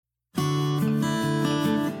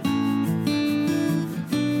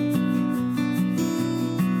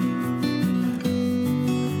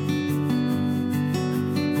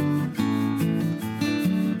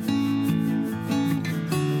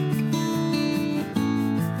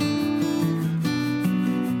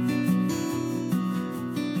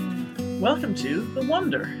Welcome to The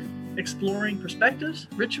Wonder, exploring perspectives,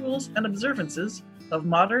 rituals, and observances of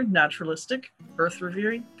modern, naturalistic,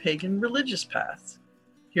 earth-revering, pagan religious paths.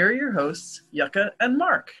 Here are your hosts, Yucca and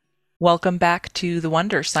Mark. Welcome back to The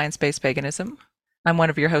Wonder Science-Based Paganism. I'm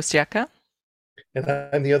one of your hosts, Yucca. And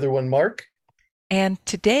I'm the other one, Mark. And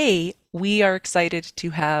today we are excited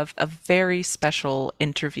to have a very special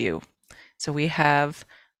interview. So we have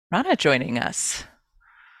Rana joining us.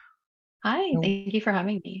 Hi, thank you for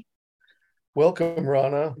having me. Welcome,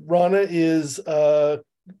 Rana. Rana is a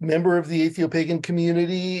member of the Atheopagan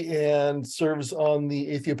community and serves on the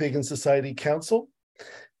Atheopagan Society Council.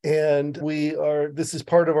 And this is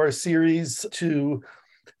part of our series to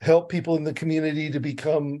help people in the community to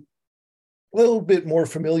become a little bit more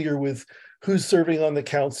familiar with who's serving on the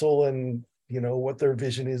council and, what their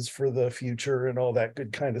vision is for the future and all that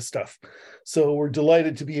good kind of stuff. So we're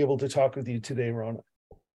delighted to be able to talk with you today, Rana.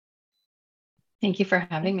 Thank you for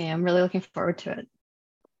having me. I'm really looking forward to it.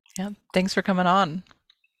 Yeah, thanks for coming on.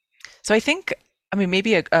 So I think,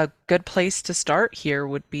 maybe a good place to start here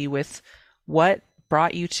would be with what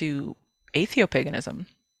brought you to atheopaganism.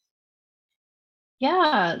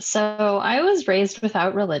 Yeah, so I was raised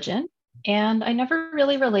without religion, and I never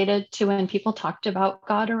really related to when people talked about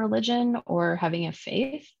God or religion or having a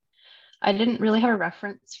faith. I didn't really have a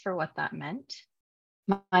reference for what that meant.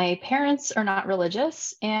 My parents are not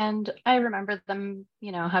religious, and I remember them,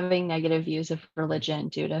 having negative views of religion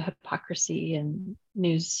due to hypocrisy and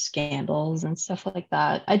news scandals and stuff like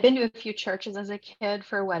that. I'd been to a few churches as a kid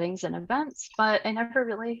for weddings and events, but I never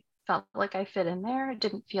really felt like I fit in there. It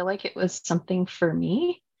didn't feel like it was something for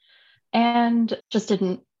me, and just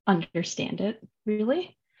didn't understand it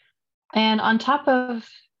really. And on top of,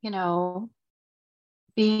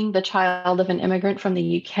 being the child of an immigrant from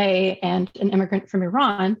the UK and an immigrant from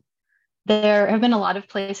Iran, there have been a lot of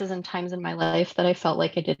places and times in my life that I felt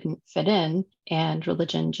like I didn't fit in, and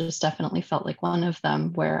religion just definitely felt like one of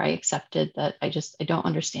them, where I accepted that I don't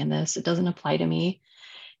understand this, it doesn't apply to me.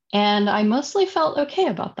 And I mostly felt okay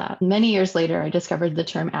about that. Many years later, I discovered the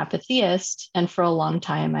term apatheist, and for a long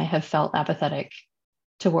time I have felt apathetic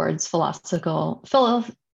towards philosophical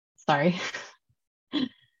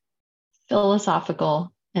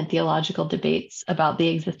and theological debates about the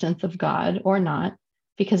existence of God or not,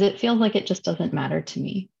 because it feels like it just doesn't matter to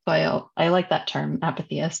me. So I like that term,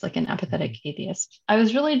 apatheist, like an apathetic atheist. I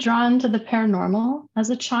was really drawn to the paranormal as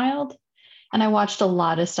a child, and I watched a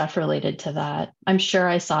lot of stuff related to that. I'm sure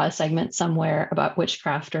I saw a segment somewhere about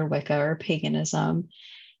witchcraft or Wicca or paganism,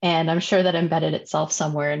 and I'm sure that embedded itself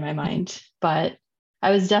somewhere in my mind. But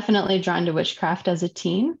I was definitely drawn to witchcraft as a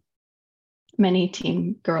teen. Many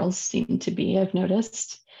teen girls seem to be, I've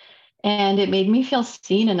noticed. And it made me feel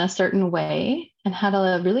seen in a certain way and had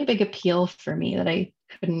a really big appeal for me that I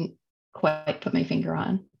couldn't quite put my finger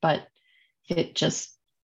on, but it just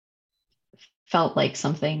felt like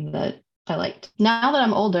something that I liked. Now that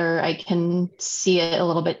I'm older, I can see it a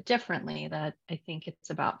little bit differently, that I think it's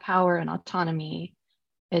about power and autonomy.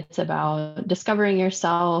 It's about discovering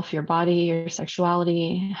yourself, your body, your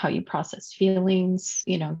sexuality, how you process feelings,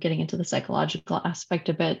 getting into the psychological aspect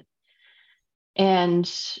of it. And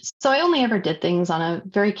so I only ever did things on a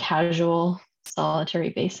very casual,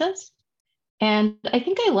 solitary basis. And I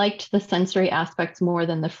think I liked the sensory aspects more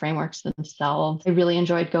than the frameworks themselves. I really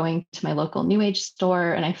enjoyed going to my local New Age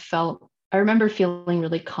store, and I remember feeling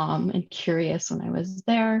really calm and curious when I was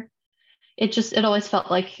there. It always felt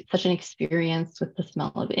like such an experience, with the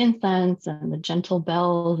smell of incense and the gentle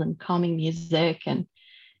bells and calming music and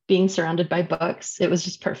being surrounded by books. It was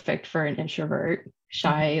just perfect for an introvert,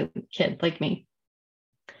 shy kid like me.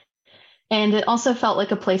 And it also felt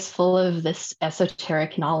like a place full of this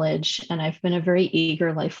esoteric knowledge, and I've been a very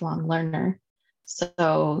eager lifelong learner.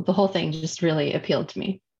 So the whole thing just really appealed to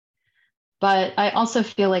me. But I also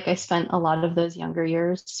feel like I spent a lot of those younger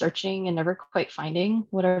years searching and never quite finding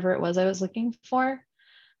whatever it was I was looking for.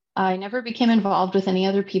 I never became involved with any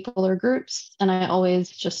other people or groups, and I always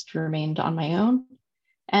just remained on my own.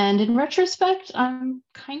 And in retrospect, I'm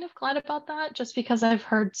kind of glad about that, just because I've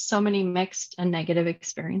heard so many mixed and negative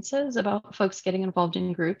experiences about folks getting involved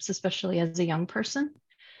in groups, especially as a young person.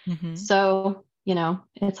 Mm-hmm. So,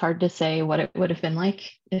 it's hard to say what it would have been like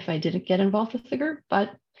if I didn't get involved with the group, but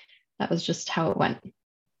that was just how it went.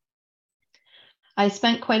 I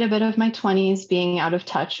spent quite a bit of my 20s being out of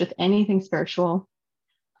touch with anything spiritual.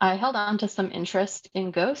 I held on to some interest in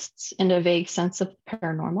ghosts and a vague sense of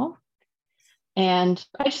paranormal. And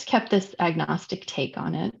I just kept this agnostic take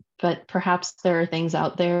on it. But perhaps there are things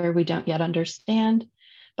out there we don't yet understand.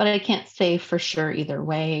 But I can't say for sure either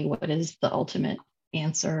way what is the ultimate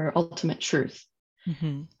answer, ultimate truth.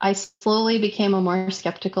 I slowly became a more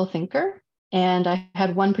skeptical thinker, and I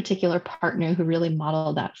had one particular partner who really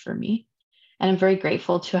modeled that for me. And I'm very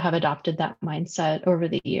grateful to have adopted that mindset over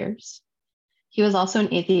the years. He was also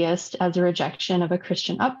an atheist as a rejection of a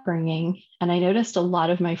Christian upbringing, and I noticed a lot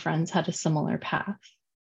of my friends had a similar path.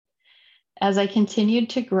 As I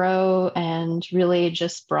continued to grow and really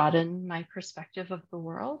just broaden my perspective of the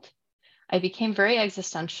world, I became very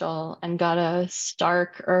existential and got a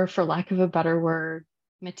stark, or for lack of a better word,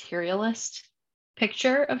 materialist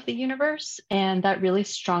picture of the universe. And that really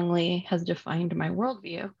strongly has defined my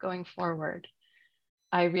worldview going forward.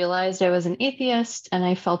 I realized I was an atheist, and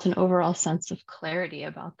I felt an overall sense of clarity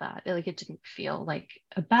about that. Like, it didn't feel like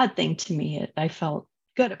a bad thing to me. I felt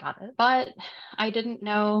good about it. But I didn't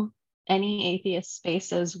know any atheist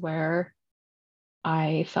spaces where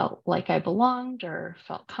I felt like I belonged or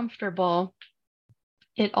felt comfortable.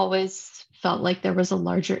 It always felt like there was a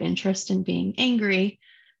larger interest in being angry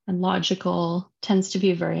and logical, tends to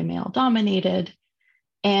be very male dominated.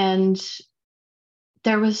 And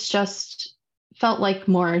there was just felt like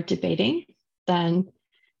more debating than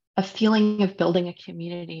a feeling of building a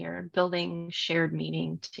community or building shared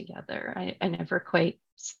meaning together. I never quite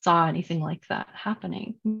saw anything like that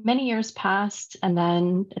happening. Many years passed, and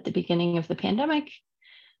then at the beginning of the pandemic,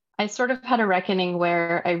 I sort of had a reckoning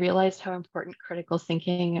where I realized how important critical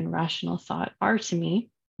thinking and rational thought are to me.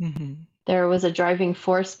 There was a driving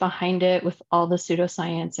force behind it with all the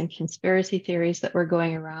pseudoscience and conspiracy theories that were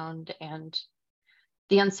going around, and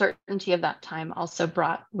the uncertainty of that time also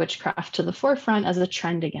brought witchcraft to the forefront as a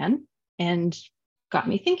trend again and got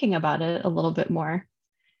me thinking about it a little bit more.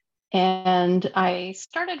 And I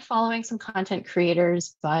started following some content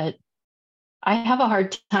creators, but I have a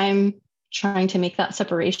hard time trying to make that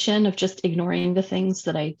separation of just ignoring the things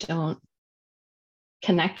that I don't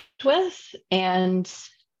connect with. And,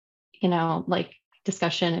 like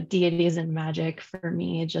discussion of deities and magic, for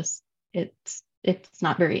me, just it's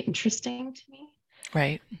not very interesting to me.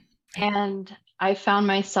 Right. And I found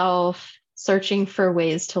myself searching for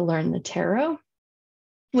ways to learn the tarot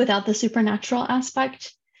without the supernatural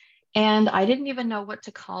aspect. And I didn't even know what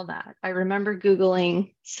to call that. I remember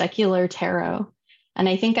Googling secular tarot, and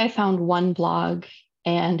I think I found one blog,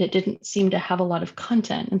 and it didn't seem to have a lot of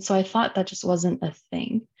content. And so I thought that just wasn't a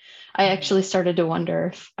thing. I actually started to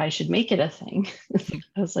wonder if I should make it a thing.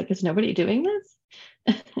 I was like, is nobody doing this?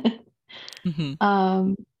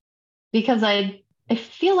 Because I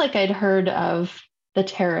feel like I'd heard of the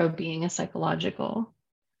tarot being having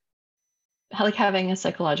a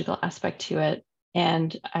psychological aspect to it.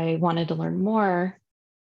 And I wanted to learn more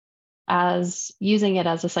as using it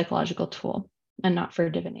as a psychological tool and not for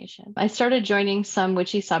divination. I started joining some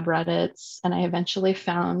witchy subreddits, and I eventually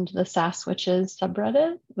found the Sass Witches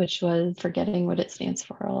subreddit, which was forgetting what it stands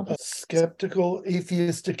for. All of it. Skeptical,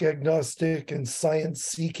 atheistic, agnostic, and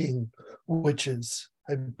science-seeking witches.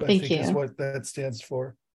 I think is what that stands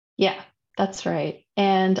for. Yeah, that's right.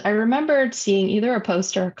 And I remembered seeing either a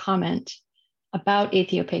post or a comment about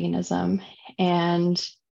atheopaganism, and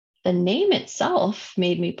the name itself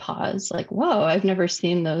made me pause, like, whoa, I've never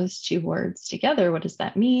seen those two words together. What does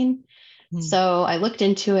that mean? So I looked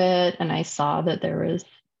into it, and I saw that there was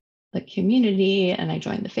a community, and I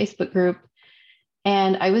joined the Facebook group.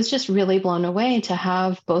 And I was just really blown away to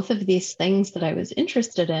have both of these things that I was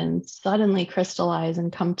interested in suddenly crystallize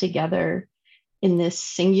and come together in this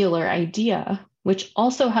singular idea, which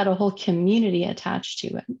also had a whole community attached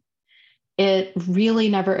to it. It really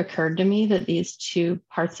never occurred to me that these two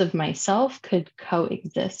parts of myself could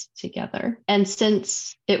coexist together. And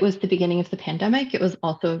since it was the beginning of the pandemic, it was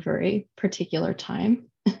also a very particular time.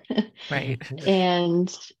 Right.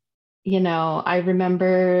 And I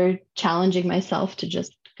remember challenging myself to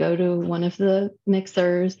just go to one of the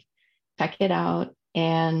mixers, check it out.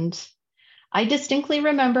 And I distinctly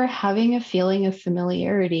remember having a feeling of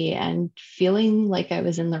familiarity and feeling like I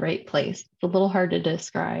was in the right place. It's a little hard to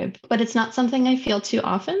describe, but it's not something I feel too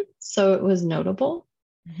often. So it was notable.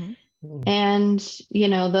 And,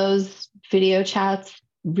 those video chats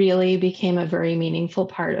really became a very meaningful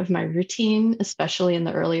part of my routine, especially in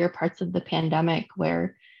the earlier parts of the pandemic,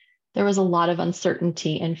 where there was a lot of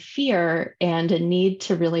uncertainty and fear and a need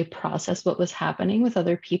to really process what was happening with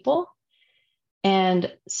other people.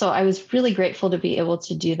 And so I was really grateful to be able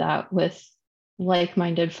to do that with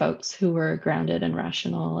like-minded folks who were grounded and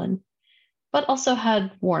rational, but also had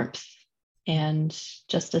warmth and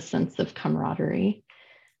just a sense of camaraderie.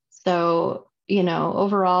 So,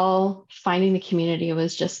 overall, finding the community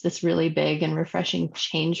was just this really big and refreshing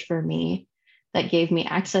change for me that gave me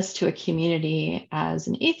access to a community as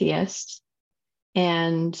an atheist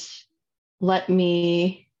and let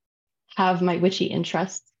me have my witchy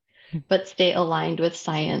interests, but stay aligned with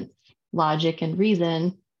science, logic, and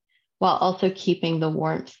reason, while also keeping the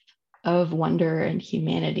warmth of wonder and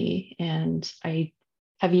humanity. And I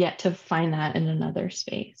have yet to find that in another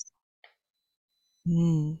space.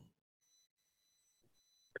 Mm.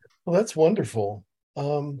 Well, that's wonderful.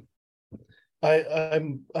 I'm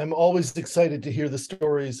always excited to hear the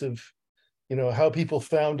stories of, how people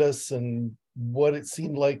found us and what it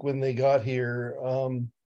seemed like when they got here.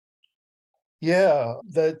 From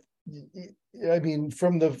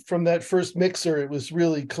that first mixer, it was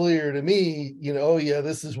really clear to me, oh yeah,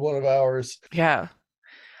 this is one of ours. Yeah.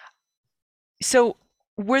 So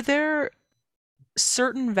were there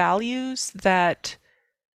certain values that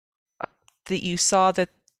you saw that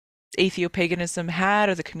atheopaganism had,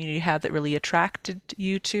 or the community had, that really attracted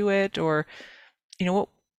you to it? Or,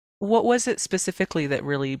 what was it specifically that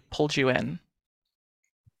really pulled you in?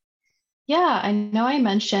 Yeah, I know I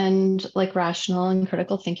mentioned like rational and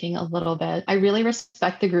critical thinking a little bit. I really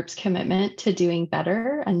respect the group's commitment to doing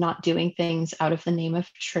better and not doing things out of the name of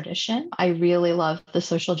tradition. I really love the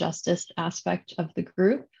social justice aspect of the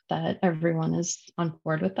group, that everyone is on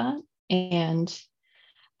board with that. And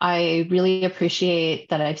I really appreciate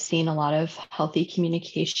that I've seen a lot of healthy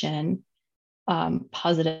communication,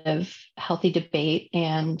 positive, healthy debate,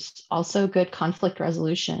 and also good conflict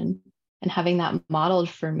resolution, and having that modeled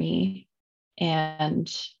for me and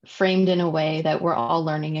framed in a way that we're all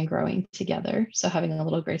learning and growing together. So having a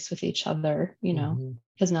little grace with each other,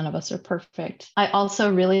 because none of us are perfect. I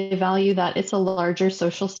also really value that it's a larger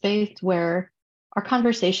social space where our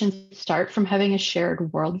conversations start from having a shared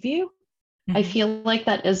worldview. I feel like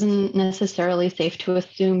that isn't necessarily safe to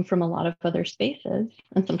assume from a lot of other spaces.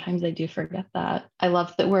 And sometimes I do forget that. I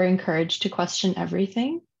love that we're encouraged to question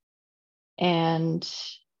everything. And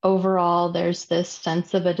overall, there's this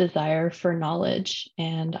sense of a desire for knowledge.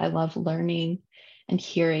 And I love learning and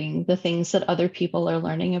hearing the things that other people are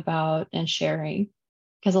learning about and sharing,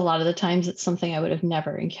 because a lot of the times it's something I would have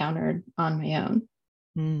never encountered on my own.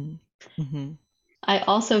 Mm-hmm. I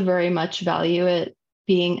also very much value it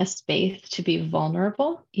being a space to be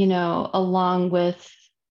vulnerable, along with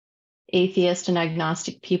atheist and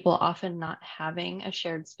agnostic people often not having a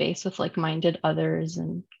shared space with like-minded others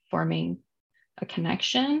and forming a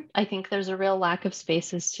connection. I think there's a real lack of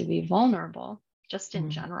spaces to be vulnerable, just in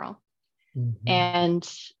general, and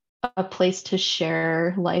a place to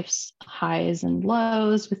share life's highs and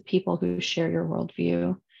lows with people who share your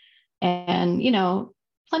worldview. And,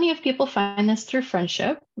 plenty of people find this through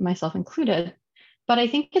friendship, myself included. But I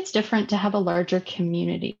think it's different to have a larger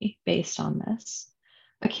community based on this.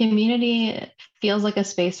 A community feels like a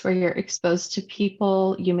space where you're exposed to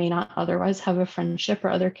people you may not otherwise have a friendship or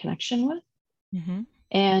other connection with.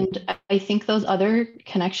 And I think those other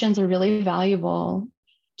connections are really valuable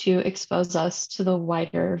to expose us to the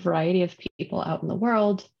wider variety of people out in the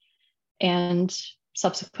world, and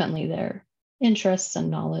subsequently their interests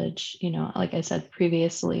and knowledge. Like I said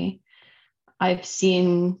previously, I've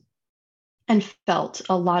seen and felt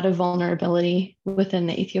a lot of vulnerability within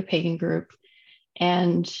the Atheopagan group.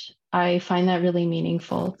 And I find that really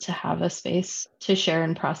meaningful, to have a space to share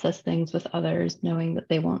and process things with others, knowing that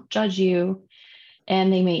they won't judge you,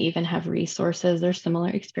 and they may even have resources or similar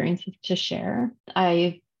experiences to share.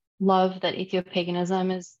 I love that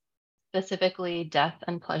Atheopaganism is specifically death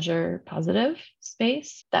and pleasure positive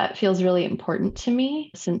space. That feels really important to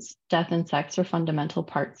me, since death and sex are fundamental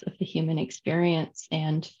parts of the human experience.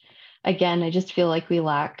 And again, I just feel like we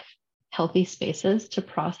lack healthy spaces to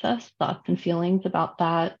process thoughts and feelings about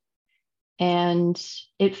that. And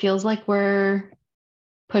it feels like we're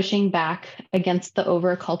pushing back against the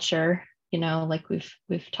overculture, like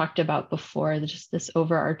we've talked about before, just this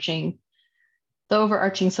overarching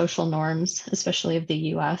social norms, especially of the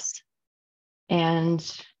US. And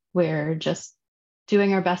we're just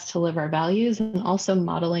doing our best to live our values and also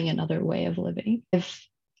modeling another way of living. I've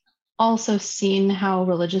also seen how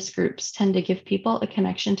religious groups tend to give people a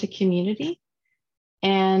connection to community.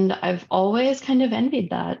 And I've always kind of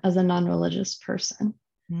envied that as a non-religious person.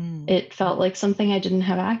 It felt like something I didn't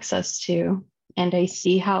have access to. And I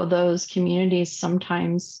see how those communities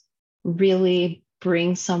sometimes really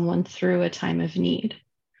bring someone through a time of need.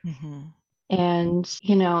 And,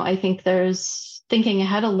 I think there's, thinking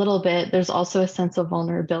ahead a little bit, there's also a sense of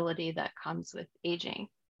vulnerability that comes with aging.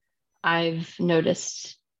 I've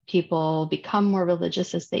noticed people become more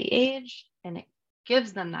religious as they age, and it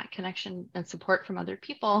gives them that connection and support from other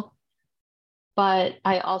people. But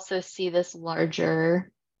I also see this larger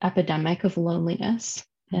epidemic of loneliness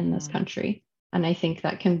in this country. And I think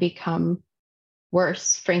that can become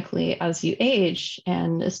worse, frankly, as you age,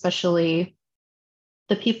 and especially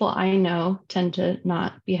the people I know tend to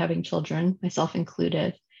not be having children, myself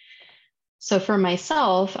included. So for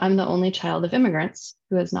myself, I'm the only child of immigrants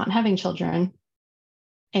who is not having children.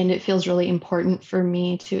 And it feels really important for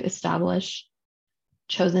me to establish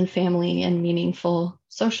chosen family and meaningful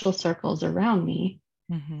social circles around me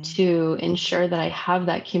to ensure that I have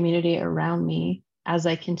that community around me as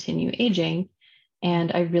I continue aging.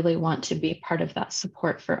 And I really want to be part of that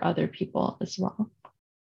support for other people as well.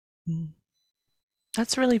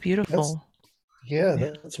 That's really beautiful.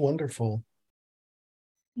 That's wonderful.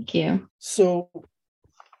 Thank you. So,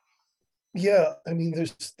 yeah, I mean,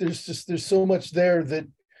 there's so much there that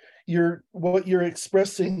what you're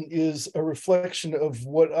expressing is a reflection of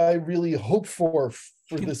what I really hope for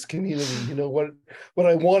this community, you know, what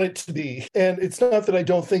I want it to be. And it's not that I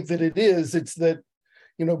don't think that it is, it's that,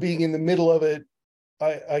 you know, being in the middle of it,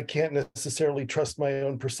 I can't necessarily trust my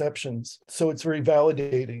own perceptions. So it's very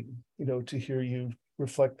validating, you know, to hear you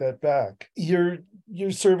reflect that back. You're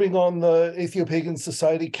serving on the Atheopagan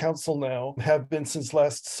Society Council now, have been since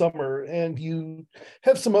last summer, and you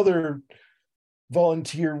have some other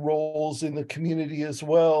volunteer roles in the community as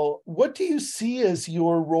well. What do you see as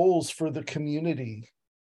your roles for the community?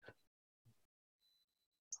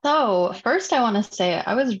 So first, I want to say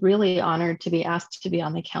I was really honored to be asked to be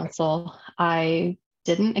on the council. I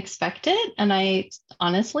didn't expect it, and I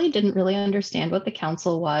honestly didn't really understand what the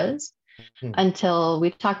council was until we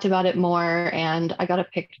talked about it more, and I got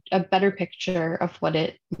a better picture of what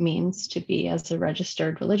it means to be as a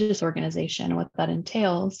registered religious organization, what that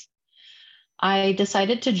entails. I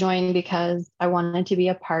decided to join because I wanted to be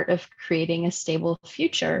a part of creating a stable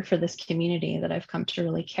future for this community that I've come to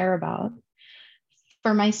really care about.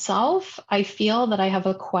 For myself, I feel that I have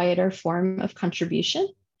a quieter form of contribution.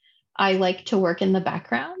 I like to work in the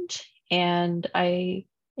background, and I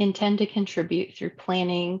intend to contribute through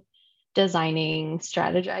planning, designing,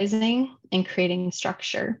 strategizing, and creating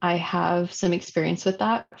structure. I have some experience with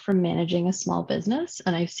that from managing a small business,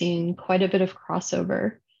 and I've seen quite a bit of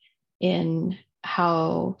crossover in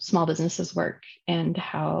how small businesses work and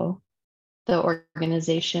how the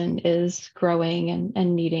organization is growing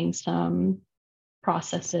and needing some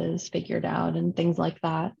processes figured out and things like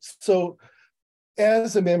that. So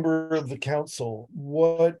as a member of the council,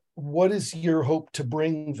 what is your hope to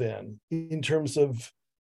bring then in terms of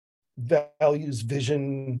values,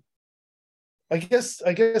 vision? I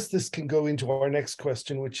guess this can go into our next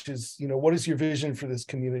question, which is, you know, what is your vision for this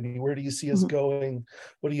community? Where do you see us going?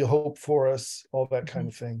 What do you hope for us? All that kind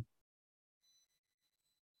of thing.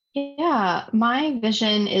 Yeah, my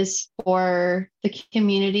vision is for the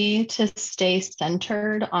community to stay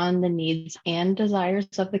centered on the needs and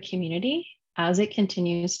desires of the community as it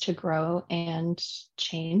continues to grow and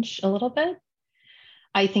change a little bit.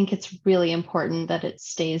 I think it's really important that it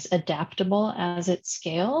stays adaptable as it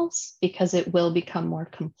scales because it will become more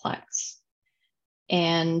complex.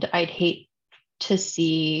 And I'd hate to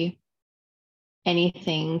see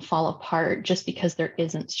anything fall apart just because there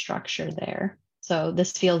isn't structure there. So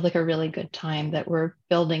this feels like a really good time that we're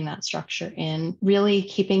building that structure in, really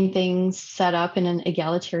keeping things set up in an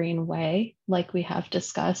egalitarian way, like we have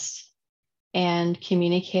discussed, and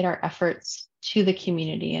communicate our efforts to the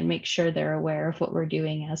community and make sure they're aware of what we're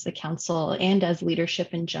doing as the council and as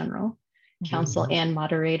leadership in general. Council and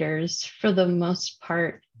moderators, for the most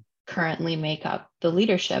part, currently make up the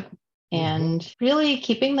leadership. And really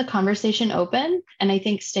keeping the conversation open. And I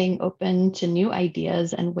think staying open to new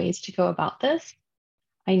ideas and ways to go about this.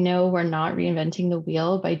 I know we're not reinventing the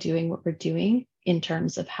wheel by doing what we're doing in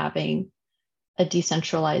terms of having a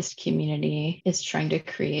decentralized community is trying to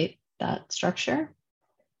create that structure.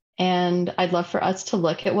 And I'd love for us to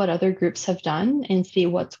look at what other groups have done and see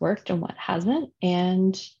what's worked and what hasn't,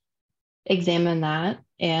 and examine that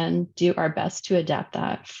and do our best to adapt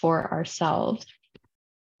that for ourselves.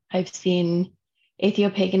 I've seen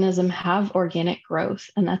Atheopaganism have organic growth,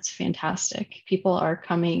 and that's fantastic. People are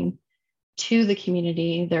coming to the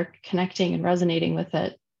community, they're connecting and resonating with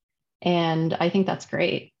it. And I think that's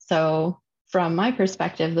great. So from my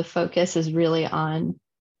perspective, the focus is really on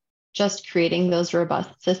just creating those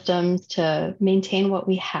robust systems to maintain what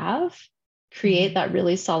we have, create that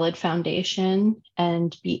really solid foundation,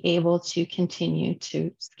 and be able to continue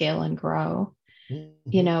to scale and grow.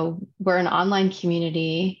 You know, we're an online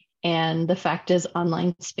community, and the fact is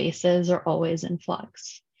online spaces are always in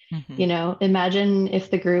flux. You know, imagine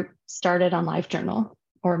if the group started on LiveJournal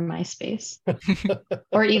or MySpace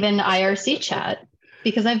or even IRC chat,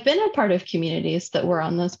 because I've been a part of communities that were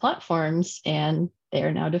on those platforms and they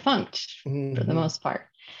are now defunct for the most part.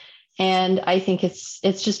 And I think it's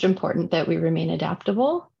just important that we remain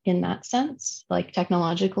adaptable in that sense, like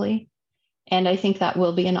technologically, And I think that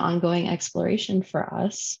will be an ongoing exploration for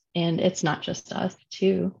us. And it's not just us,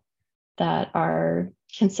 too, that are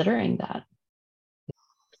considering that.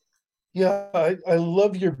 Yeah, I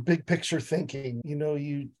love your big picture thinking.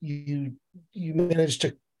 You managed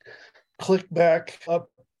to click back up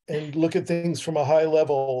and look at things from a high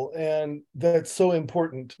level, and that's so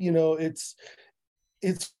important.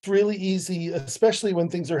 It's really easy, especially when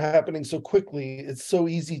things are happening so quickly. It's so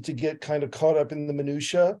easy to get kind of caught up in the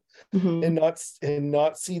minutia Mm-hmm. and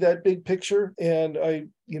not see that big picture. And I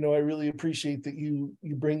really appreciate that you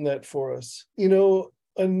bring that for us.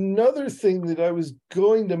 Another thing that I was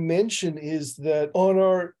going to mention is that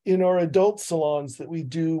in our adult salons that we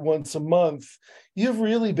do once a month, you've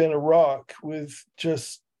really been a rock with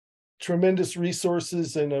just tremendous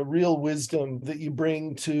resources and a real wisdom that you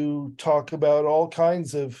bring to talk about all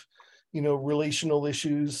kinds of, relational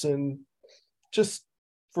issues and just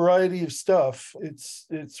variety of stuff.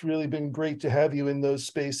 It's really been great to have you in those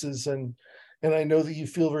spaces, and I know that you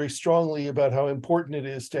feel very strongly about how important it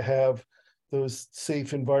is to have those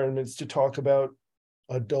safe environments to talk about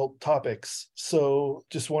adult topics. So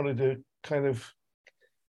just wanted to kind of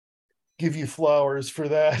give you flowers for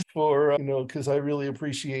that, because I really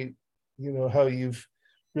appreciate how you've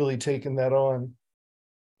really taken that on.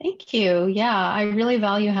 Thank you. Yeah, I really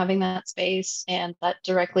value having that space. And that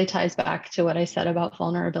directly ties back to what I said about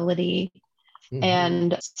vulnerability. Mm-hmm.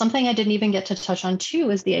 And something I didn't even get to touch on too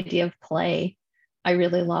is the idea of play. I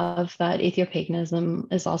really love that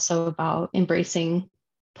atheopaganism is also about embracing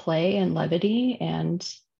play and levity and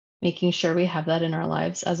making sure we have that in our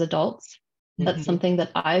lives as adults. Mm-hmm. That's something that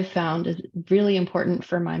I've found is really important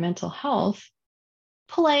for my mental health.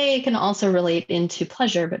 Play can also relate into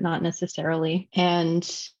pleasure, but not necessarily. And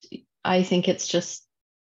I think it's just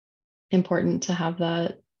important to have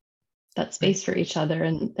that space for each other.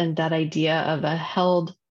 And that idea of a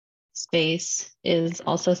held space is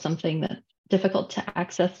also something that's difficult to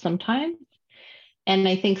access sometimes. And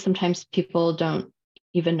I think sometimes people don't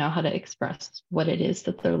even know how to express what it is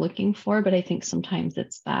that they're looking for, but I think sometimes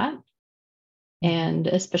it's that. And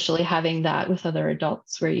especially having that with other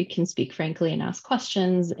adults where you can speak frankly and ask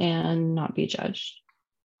questions and not be judged.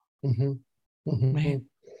 Mm-hmm. Mm-hmm. Right.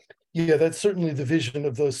 Yeah, that's certainly the vision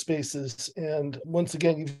of those spaces. And once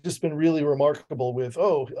again, you've just been really remarkable with,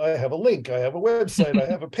 I have a link, I have a website, I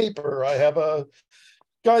have a paper, I have a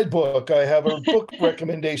guidebook, I have a book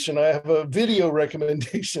recommendation, I have a video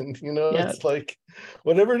recommendation. It's like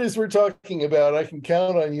whatever it is we're talking about, I can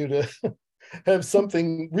count on you to have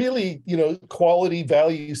something really, quality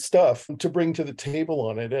value stuff to bring to the table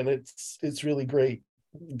on it. And it's really great.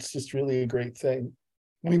 It's just really a great thing.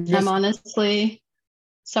 I'm honestly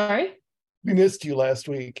sorry. We missed you last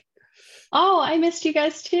week. Oh, I missed you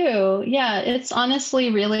guys too. Yeah, it's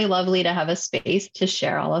honestly really lovely to have a space to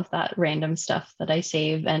share all of that random stuff that I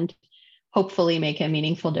save and hopefully make a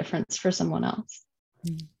meaningful difference for someone else.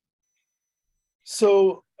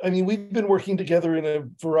 So, we've been working together in a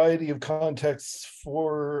variety of contexts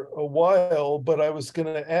for a while, but I was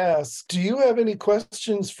going to ask, do you have any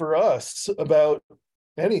questions for us about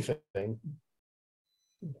anything?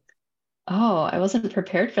 Oh, I wasn't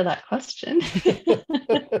prepared for that question.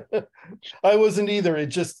 I wasn't either. It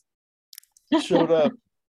just showed up.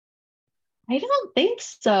 I don't think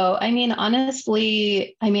so.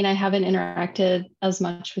 Honestly, I haven't interacted as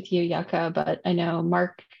much with you, Yucca, but I know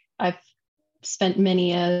Mark, I've spent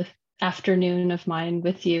many a afternoon of mine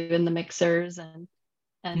with you in the mixers and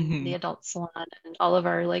the adult salon and all of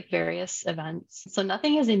our various events. So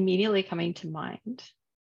nothing is immediately coming to mind.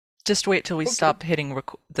 Just wait till we stop hitting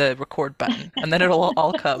the record button, and then it'll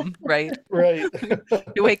all come, right? Right.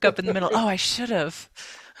 You wake up in the middle. Oh, I should have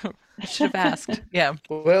asked. Yeah.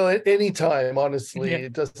 Well, at any time, honestly,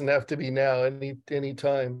 It doesn't have to be now. Any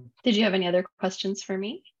time. Did you have any other questions for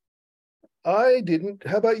me? I didn't.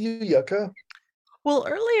 How about you, Yucca? Well,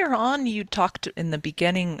 earlier on, you talked in the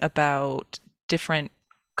beginning about different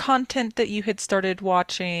content that you had started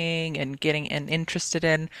watching and getting interested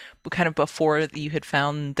in, but kind of before you had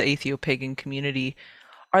found the Atheopagan community.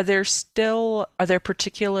 Are there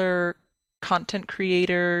particular content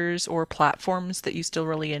creators or platforms that you still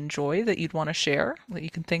really enjoy that you'd want to share, that you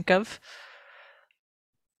can think of?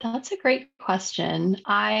 That's a great question.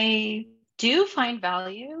 I do find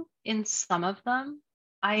value in some of them.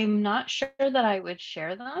 I'm not sure that I would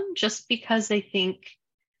share them just because I think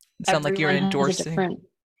it sounds like you're endorsing.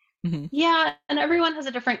 Yeah, and everyone has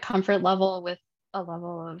a different comfort level with a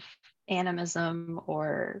level of animism,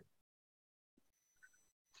 or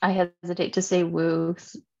I hesitate to say woo.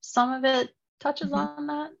 Some of it touches on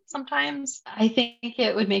that sometimes. I think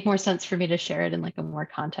it would make more sense for me to share it in a more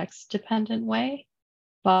context dependent way.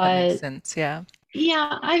 That makes But sense. Yeah.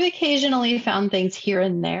 yeah, I've occasionally found things here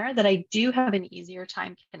and there that I do have an easier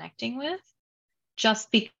time connecting with,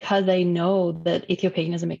 just because I know that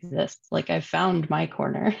atheopaganism exists. Like I've found my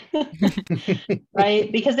corner,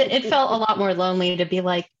 right? Because it felt a lot more lonely to be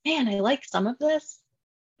like, man, I like some of this,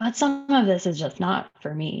 but some of this is just not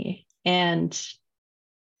for me. And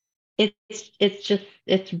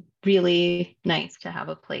it's really nice to have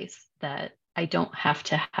a place that I don't have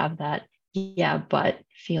to have that yeah but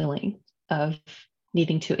feeling of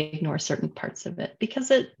needing to ignore certain parts of it, because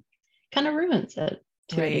it kind of ruins it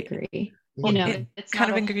to a Right. degree. Well, You know, it it's kind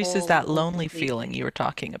not of a increases whole that lonely complete feeling thing. you were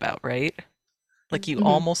talking about, right? Like you Mhm.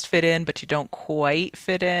 almost fit in, but you don't quite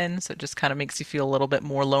fit in. So it just kind of makes you feel a little bit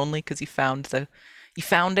more lonely because you found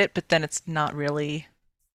it, but then it's not really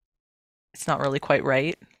quite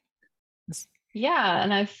right. It's- Yeah,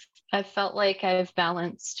 and I've felt like I've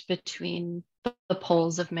balanced between the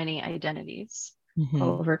poles of many identities Mhm.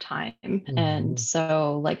 over time. And Mhm.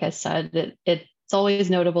 so, like I said, it's always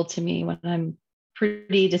notable to me when I'm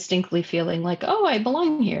pretty distinctly feeling like, oh, I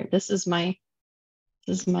belong here. This is my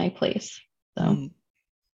place. So Mm.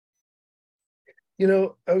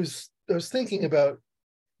 I was thinking about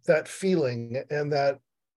that feeling and that,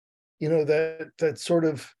 that sort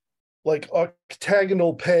of like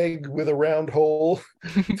octagonal peg with a round hole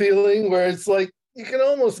feeling where it's like you can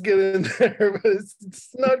almost get in there, but it's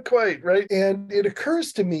not quite, right? And it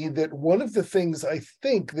occurs to me that one of the things I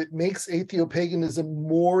think that makes atheopaganism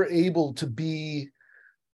more able to be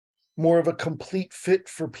more of a complete fit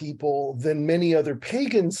for people than many other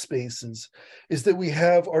pagan spaces is that we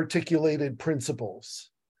have articulated principles,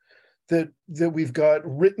 that we've got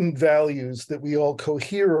written values that we all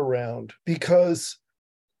cohere around. Because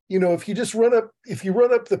if you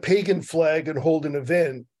run up the pagan flag and hold an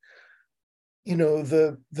event,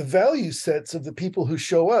 the value sets of the people who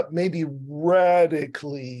show up may be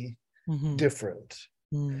radically Mhm. different,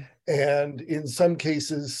 Mm. and in some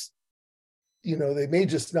cases, they may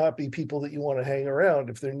just not be people that you want to hang around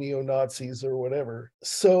if they're neo-Nazis or whatever.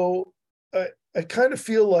 So I kind of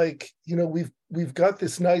feel like, we've got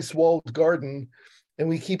this nice walled garden and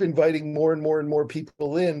we keep inviting more and more and more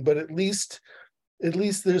people in, but at least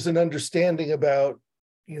there's an understanding about,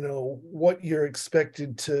 what you're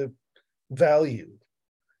expected to value,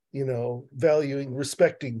 valuing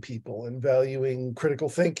respecting people and valuing critical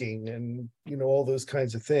thinking and, all those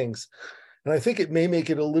kinds of things. And I think it may make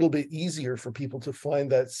it a little bit easier for people to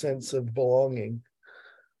find that sense of belonging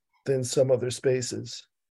than some other spaces.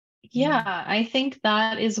 yeah, I think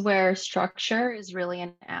that is where structure is really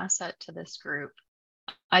an asset to this group.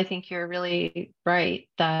 I think you're really right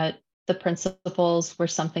that the principles were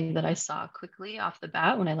something that I saw quickly off the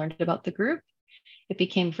bat when I learned about the group. It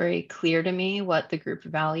became very clear to me what the group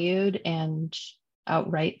valued and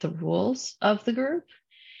outright the rules of the group.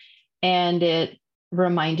 And it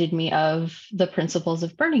reminded me of the principles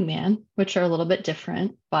of Burning Man, which are a little bit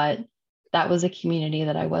different, but that was a community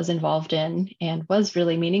that I was involved in and was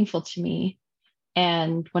really meaningful to me.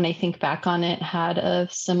 And when I think back on it, had a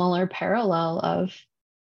similar parallel of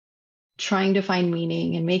trying to find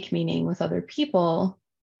meaning and make meaning with other people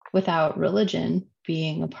without religion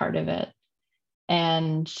being a part of it.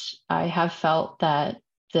 And I have felt that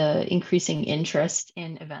the increasing interest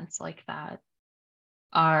in events like that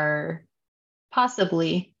are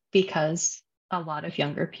possibly because a lot of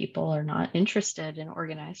younger people are not interested in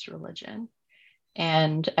organized religion.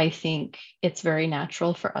 And I think it's very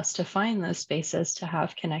natural for us to find those spaces to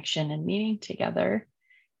have connection and meaning together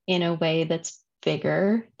in a way that's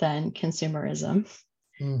bigger than consumerism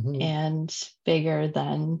and bigger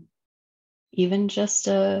than even just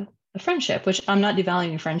a friendship, which I'm not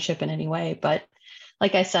devaluing friendship in any way, but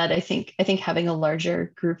like I said, I think having a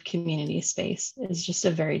larger group community space is just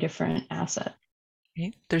a very different asset.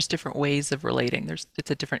 Right? There's different ways of relating.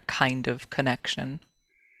 It's a different kind of connection.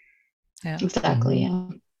 Yeah. Exactly.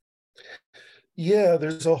 Yeah,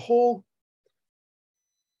 there's a whole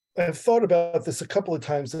I've thought about this a couple of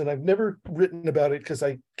times and I've never written about it because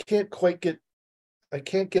I can't get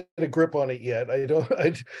a grip on it yet.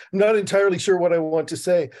 I'm not entirely sure what I want to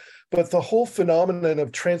say, but the whole phenomenon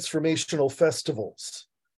of transformational festivals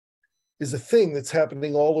is a thing that's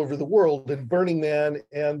happening all over the world, and Burning Man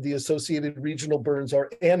and the associated regional burns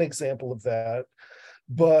are an example of that.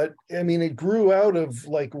 But I mean, it grew out of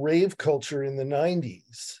like rave culture in the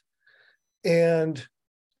 90s, and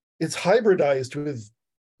it's hybridized with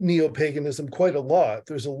neo-paganism quite a lot.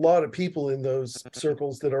 There's a lot of people in those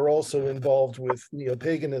circles that are also involved with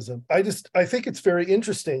neo-paganism. I think it's very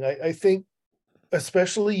interesting. I think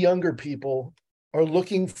especially younger people are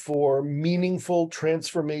looking for meaningful,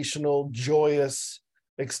 transformational, joyous,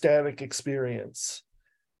 ecstatic experience.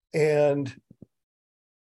 And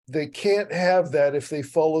they can't have that if they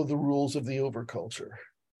follow the rules of the overculture,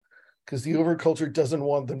 because the overculture doesn't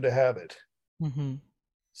want them to have it. Mm-hmm.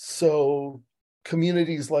 So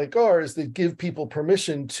communities like ours that give people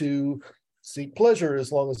permission to seek pleasure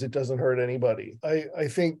as long as it doesn't hurt anybody, I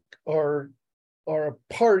think are a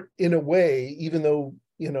part, in a way, even though,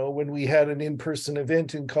 when we had an in-person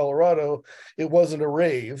event in Colorado, it wasn't a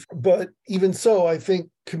rave. But even so, I think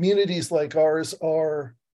communities like ours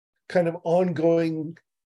are kind of ongoing,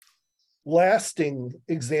 lasting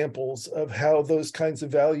examples of how those kinds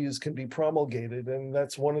of values can be promulgated. And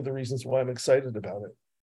that's one of the reasons why I'm excited about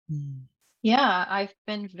it. Yeah, I've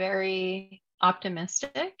been very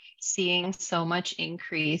optimistic seeing so much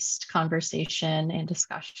increased conversation and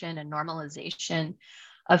discussion and normalization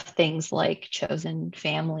of things like chosen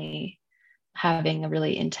family, having a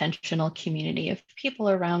really intentional community of people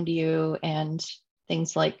around you, and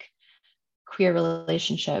things like queer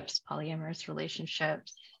relationships, polyamorous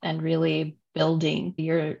relationships, and really building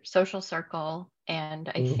your social circle. And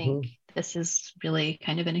I think this is really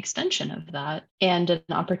kind of an extension of that, and an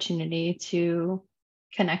opportunity to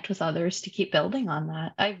connect with others to keep building on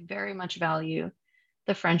that. I very much value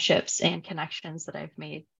the friendships and connections that I've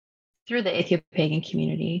made through the Atheopagan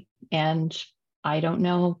community. And I don't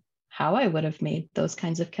know how I would have made those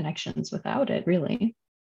kinds of connections without it, really.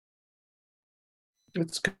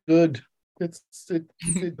 It's good.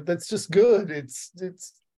 That's just good.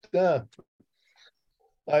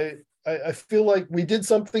 I feel like we did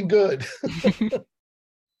something good.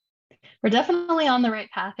 We're definitely on the right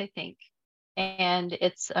path, I think. And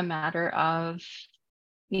it's a matter of,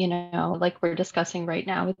 like we're discussing right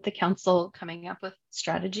now with the council, coming up with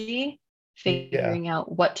strategy, figuring out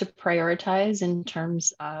what to prioritize in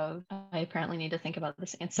terms of, I apparently need to think about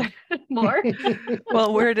this answer more.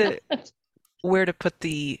 Well, where to put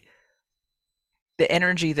the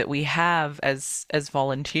energy that we have as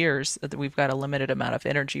volunteers, that we've got a limited amount of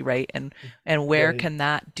energy, right? And where can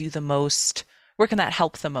that do the most? Where can that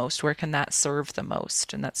help the most? Where can that serve the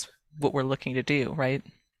most? And that's what we're looking to do, right?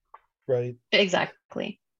 Right.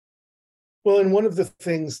 Exactly. Well, and one of the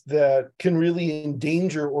things that can really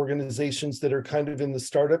endanger organizations that are kind of in the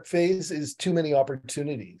startup phase is too many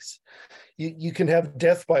opportunities. You can have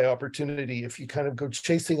death by opportunity if you kind of go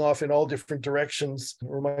chasing off in all different directions. It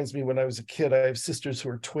reminds me, when I was a kid, I have sisters who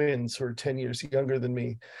are twins who are 10 years younger than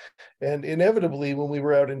me. And inevitably, when we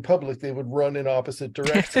were out in public, they would run in opposite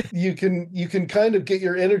directions. You can kind of get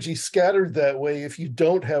your energy scattered that way if you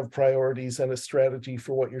don't have priorities and a strategy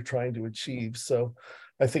for what you're trying to achieve. So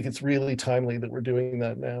I think it's really timely that we're doing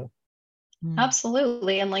that now.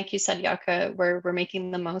 Absolutely. And like you said, Yucca, we're making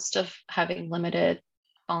the most of having limited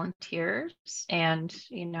volunteers, and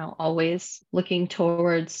always looking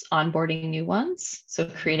towards onboarding new ones, so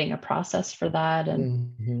creating a process for that,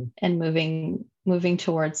 and moving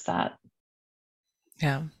towards that.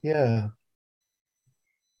 Yeah.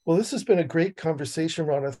 Well, this has been a great conversation,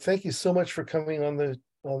 Rana. Thank you so much for coming on the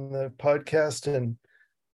podcast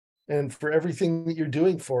and for everything that you're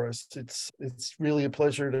doing for us. It's really a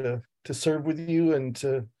pleasure to serve with you and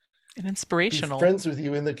to inspirational be friends with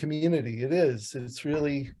you in the community. It's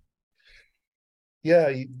really,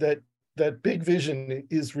 that big vision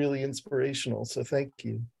is really inspirational. So thank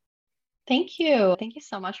you. Thank you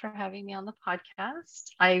so much for having me on the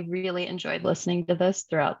podcast. I really enjoyed listening to this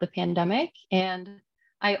throughout the pandemic, and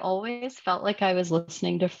I always felt like I was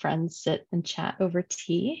listening to friends sit and chat over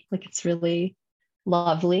tea. Like, it's really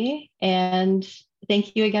lovely. And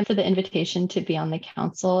thank you again for the invitation to be on the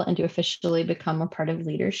council and to officially become a part of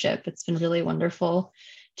leadership. It's been really wonderful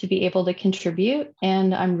to be able to contribute,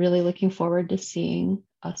 and I'm really looking forward to seeing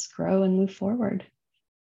us grow and move forward.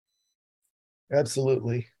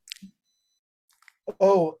 Absolutely.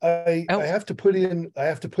 I have to put in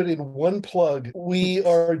one plug. We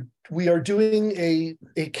are doing a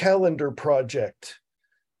calendar project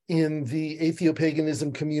in the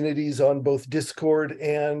Atheopaganism communities on both Discord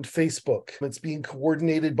and Facebook. It's being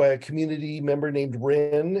coordinated by a community member named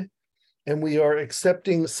Rana, and we are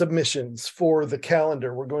accepting submissions for the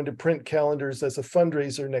calendar. We're going to print calendars as a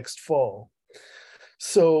fundraiser next fall.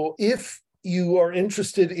 So if you are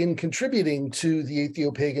interested in contributing to the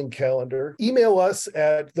Atheopagan calendar, email us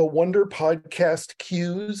at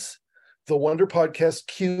thewonderpodcastQs,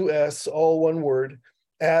 thewonderpodcastQs, all one word,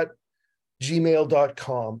 at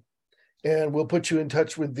gmail.com, and we'll put you in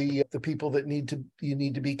touch with the people that you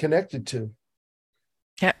need to be connected to.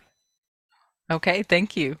 Yeah. Okay,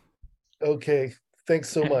 thank you. Okay, thanks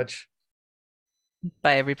so much.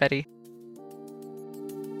 Bye, everybody.